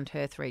worked around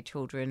her 3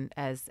 children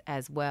as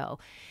well.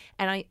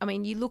 And I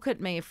mean, you look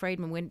at Mia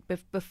Friedman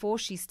before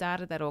she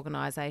started that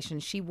organisation,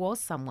 she was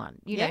someone,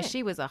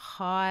 she was a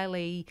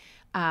highly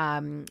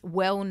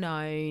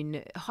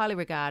well-known, highly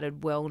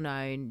regarded,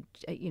 well-known,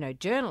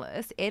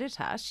 journalist,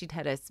 editor. She'd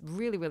had a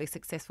really, really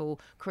successful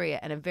career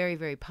and a very,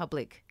 very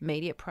public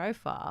media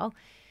profile.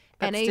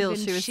 But and still,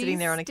 even she was sitting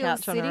there on a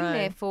couch on her own. Sitting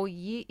there for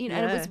years, and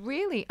it was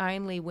really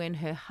only when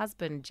her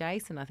husband,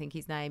 Jason, I think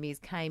his name is,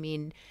 came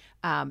in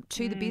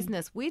to the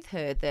business with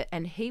her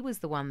and he was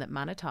the one that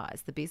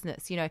monetized the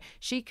business.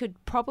 She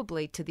could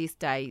probably to this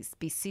day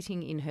be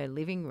sitting in her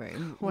living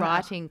room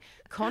writing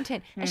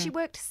content, and she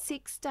worked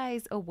 6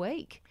 days a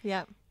week.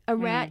 Yeah.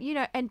 Around,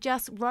 and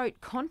just wrote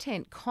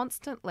content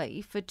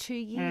constantly for 2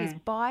 years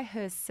by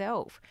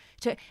herself.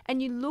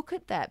 And you look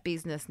at that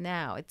business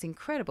now, it's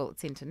incredible.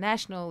 It's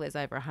international. There's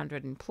over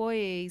 100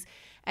 employees.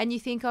 And you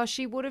think,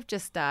 she would have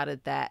just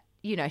started that.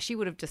 She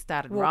would have just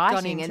started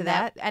writing, and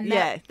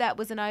that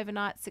was an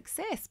overnight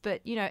success.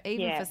 But,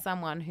 even for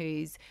someone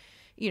who's,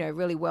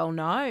 really well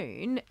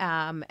known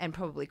and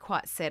probably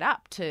quite set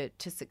up to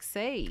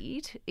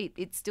succeed,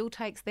 it still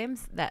takes them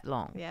that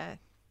long. Yeah.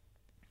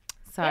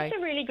 So that's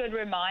a really good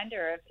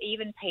reminder of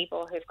even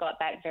people who've got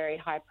that very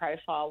high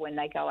profile when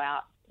they go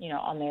out,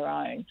 on their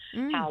own,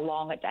 how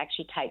long it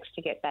actually takes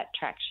to get that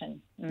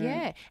traction.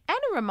 Yeah. And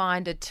a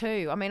reminder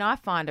too, I mean, I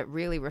find it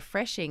really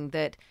refreshing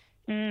that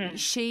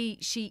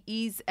she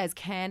is as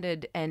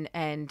candid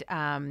and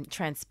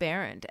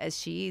transparent as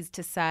she is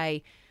to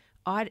say,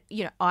 I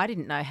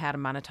didn't know how to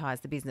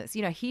monetize the business.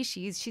 Here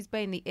she is. She's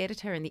been the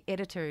editor and the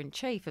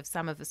editor-in-chief of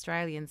some of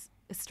Australia's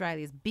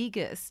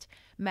biggest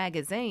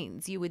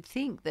magazines. You would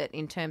think that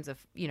in terms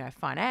of,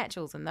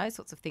 financials and those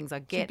sorts of things,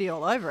 she'd be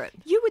all over it.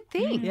 You would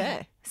think.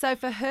 Yeah. So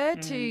for her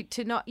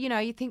to not,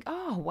 you think,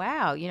 oh,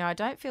 wow, I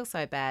don't feel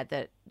so bad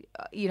that,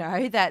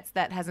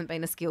 that hasn't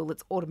been a skill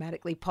that's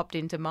automatically popped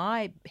into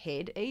my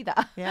head either.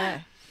 Yeah.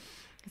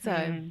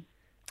 So...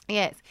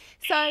 Yes.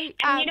 So, if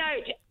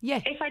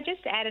I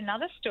just add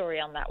another story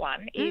on that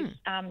one, is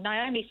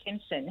Naomi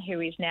Simpson, who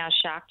is now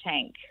Shark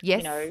Tank.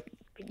 Yes.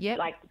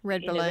 Like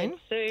Red Balloon. The red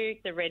suit,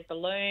 the red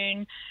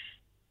balloon.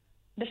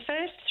 The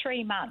first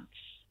 3 months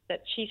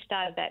that she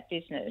started that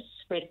business,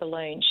 Red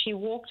Balloon, she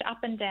walked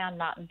up and down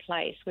Martin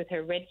Place with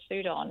her red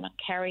suit on,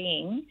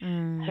 carrying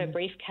her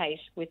briefcase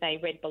with a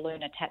red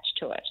balloon attached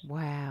to it.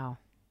 Wow.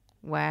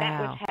 That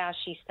was how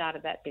she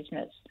started that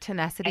business.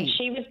 Tenacity. And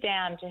she was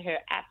down to her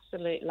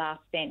absolute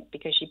last cent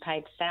because she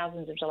paid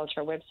thousands of dollars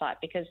for a website,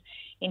 because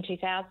in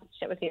 2000,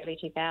 that was the early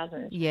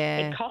 2000s,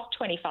 it cost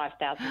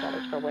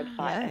 $25,000 for a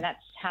website, and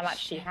that's how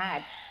much she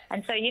had.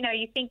 And so, you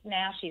think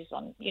now she's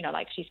on,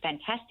 she's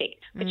fantastic.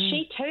 But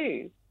she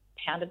too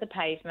pounded the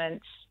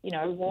pavements,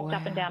 walked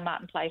up and down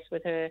Martin Place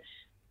with her,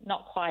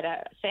 not quite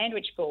a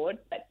sandwich board,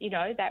 but,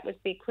 that was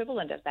the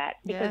equivalent of that.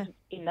 Because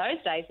in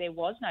those days there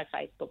was no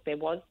Facebook. There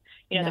was,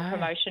 the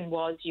promotion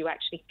was you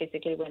actually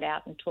physically went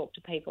out and talked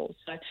to people.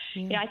 So,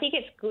 I think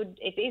it's good.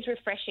 It is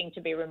refreshing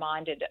to be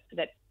reminded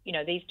that,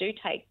 these do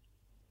take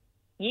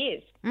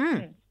years.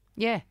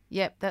 Yeah,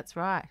 yep, that's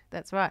right.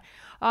 That's right.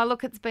 Oh,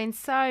 look, it's been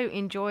so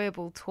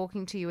enjoyable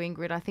talking to you,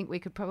 Ingrid. I think we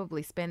could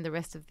probably spend the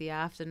rest of the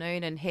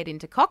afternoon and head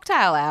into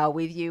cocktail hour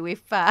with you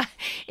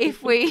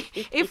if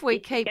we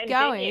keep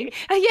going.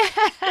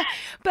 Yeah.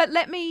 But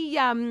let me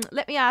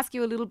ask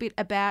you a little bit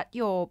about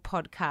your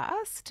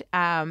podcast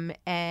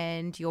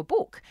and your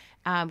book.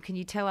 Can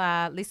you tell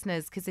our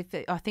listeners, because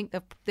I think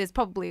there's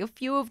probably a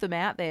few of them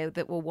out there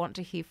that will want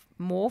to hear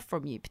more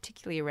from you,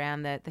 particularly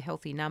around the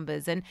healthy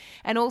numbers and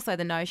also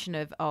the notion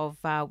of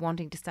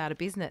wanting to start a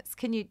business.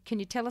 Can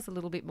you tell us a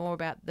little bit more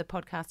about the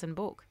podcast and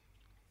book?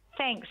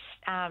 Thanks,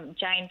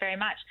 Jane, very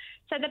much.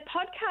 So the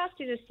podcast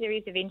is a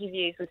series of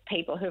interviews with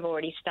people who've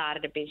already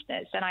started a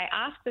business, and I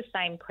ask the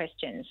same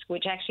questions,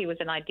 which actually was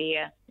an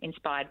idea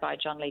inspired by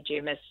John Lee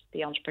Dumas,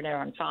 the entrepreneur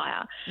on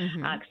fire,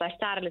 because I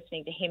started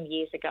listening to him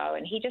years ago,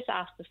 and he just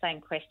asked the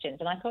same questions,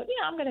 and I thought,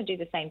 I'm going to do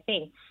the same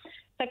thing.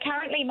 So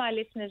currently my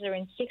listeners are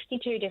in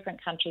 62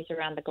 different countries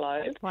around the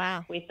globe.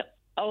 Wow. With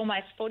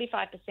almost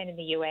 45% in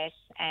the US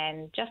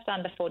and just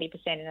under 40%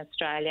 in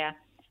Australia.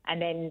 And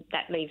then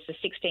that leaves the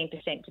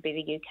 16% to be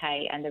the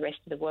UK and the rest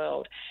of the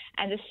world.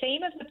 And the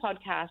theme of the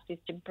podcast is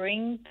to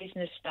bring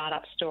business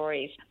startup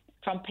stories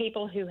from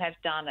people who have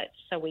done it,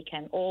 so we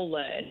can all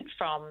learn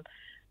from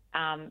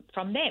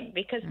them,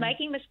 because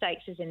making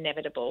mistakes is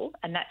inevitable,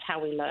 and that's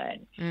how we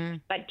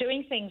learn. But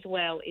doing things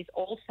well is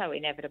also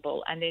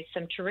inevitable, and there's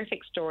some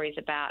terrific stories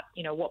about,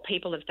 what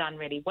people have done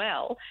really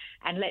well,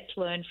 and let's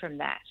learn from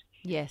that.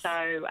 Yes.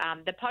 So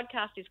the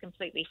podcast is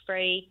completely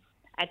free.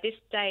 At this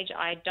stage,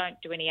 I don't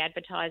do any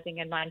advertising,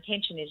 and my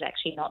intention is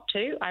actually not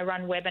to. I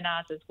run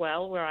webinars as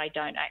well, where I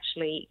don't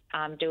actually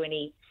do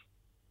any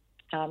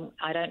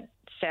I don't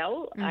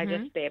sell.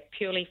 They're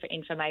purely for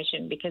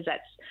information, because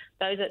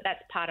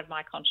that's part of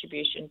my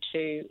contribution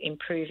to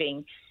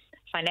improving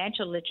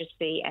financial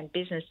literacy and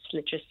business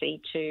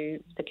literacy to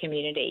the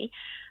community.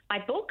 My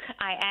book,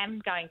 I am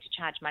going to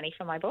charge money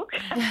for my book.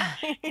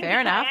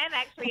 Fair enough. I am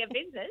actually a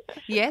business.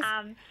 Yes.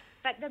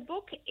 But the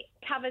book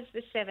covers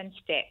the 7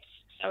 steps.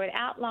 So it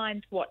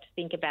outlines what to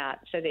think about.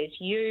 So there's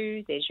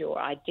you, there's your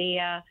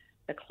idea,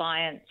 the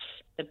clients,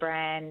 the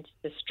brand,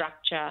 the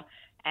structure,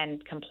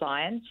 and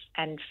compliance,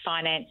 and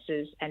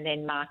finances, and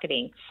then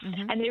marketing.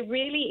 And there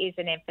really is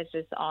an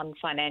emphasis on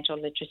financial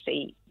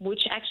literacy,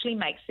 which actually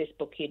makes this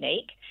book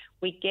unique.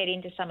 We get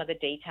into some of the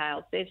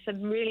details. There's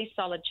some really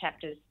solid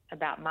chapters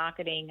about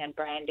marketing and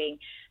branding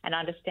and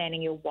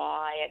understanding your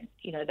why and,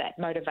 that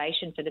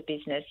motivation for the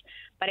business.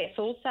 But it's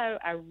also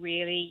a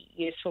really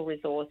useful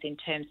resource in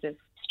terms of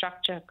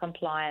structure,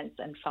 compliance,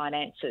 and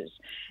finances.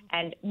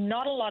 And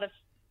not a lot of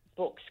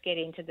books get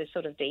into the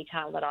sort of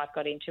detail that I've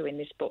got into in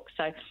this book.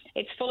 So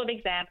it's full of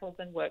examples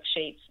and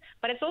worksheets,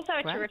 but it's also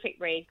a terrific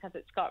read because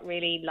it's got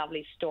really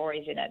lovely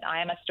stories in it.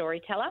 I am a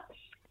storyteller,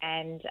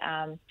 and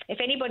if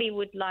anybody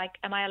would like,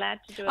 am I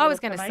allowed to do I was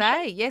going to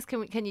say, yes,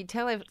 can you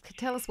tell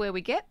us where we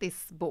get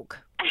this book?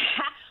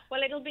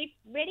 Well, it'll be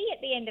ready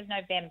at the end of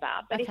November,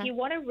 but if you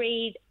want to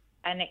read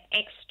an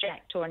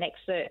extract or an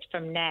excerpt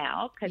from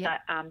now, because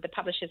the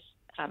publishers,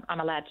 I'm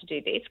allowed to do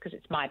this because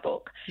it's my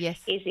book, is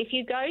if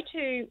you go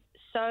to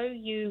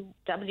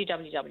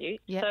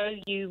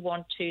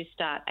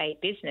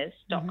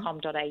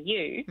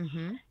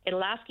soyouwanttostartabusiness.com.au,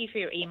 it'll ask you for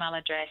your email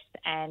address,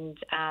 and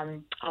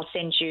I'll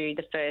send you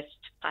the first,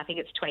 I think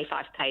it's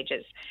 25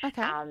 pages.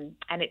 Okay. And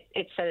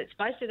it's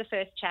most of the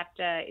first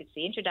chapter, it's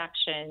the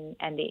introduction,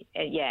 and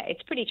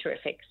it's pretty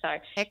terrific. So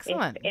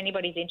excellent. If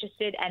anybody's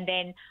interested, and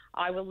then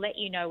I will let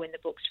you know when the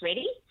book's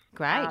ready.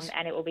 Great.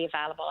 And it will be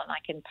available, and I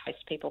can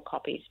post people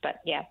copies.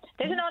 But,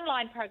 there's an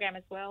online program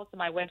as well. So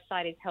my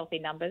website is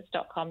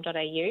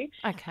healthynumbers.com.au,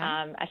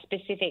 a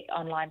specific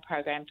online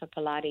program for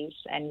Pilates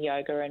and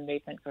yoga and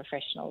movement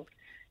professionals.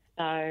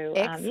 So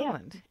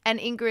excellent. And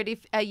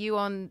Ingrid, are you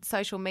on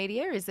social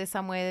media? Is there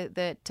somewhere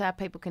that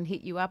people can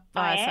hit you up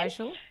via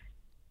social?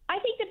 I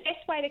think the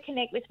best way to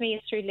connect with me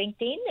is through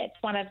LinkedIn. It's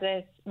one of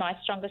my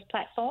strongest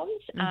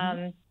platforms.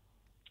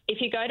 If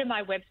you go to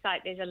my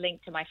website, there's a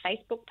link to my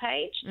Facebook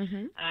page,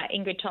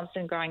 Ingrid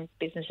Thompson, Growing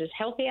Businesses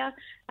Healthier.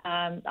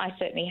 I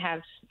certainly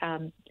have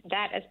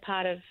that as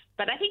part of,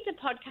 but I think the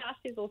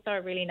podcast is also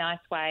a really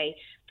nice way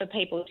for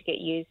people to get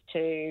used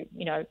to,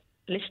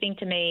 listening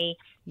to me,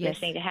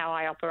 listening to how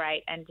I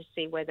operate, and to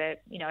see whether,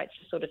 it's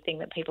the sort of thing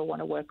that people want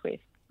to work with.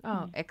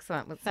 Oh,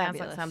 excellent. Well, it sounds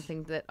like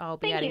something that I'll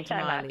be adding to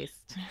my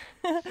list.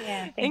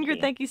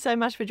 Ingrid, thank you so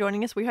much for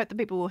joining us. We hope that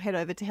people will head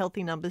over to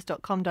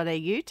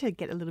healthynumbers.com.au to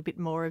get a little bit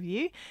more of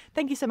you.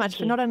 Thank you so much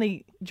for not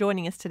only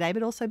joining us today,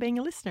 but also being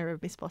a listener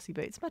of Miss Bossy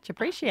Boots. Much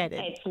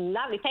appreciated. It's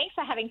lovely. Thanks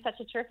for having such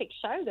a terrific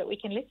show that we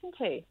can listen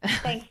to.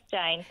 Thanks,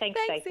 Jane.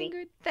 Thanks, Stacey.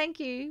 Ingrid. Thank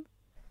you.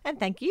 And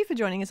thank you for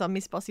joining us on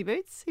Miss Bossy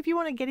Boots. If you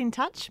want to get in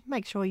touch,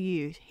 make sure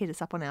you hit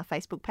us up on our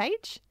Facebook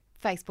page.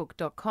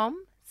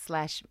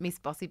 Facebook.com/Miss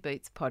Bossy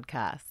Boots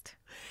podcast.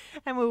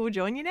 And we will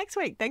join you next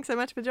week. Thanks so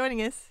much for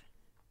joining us.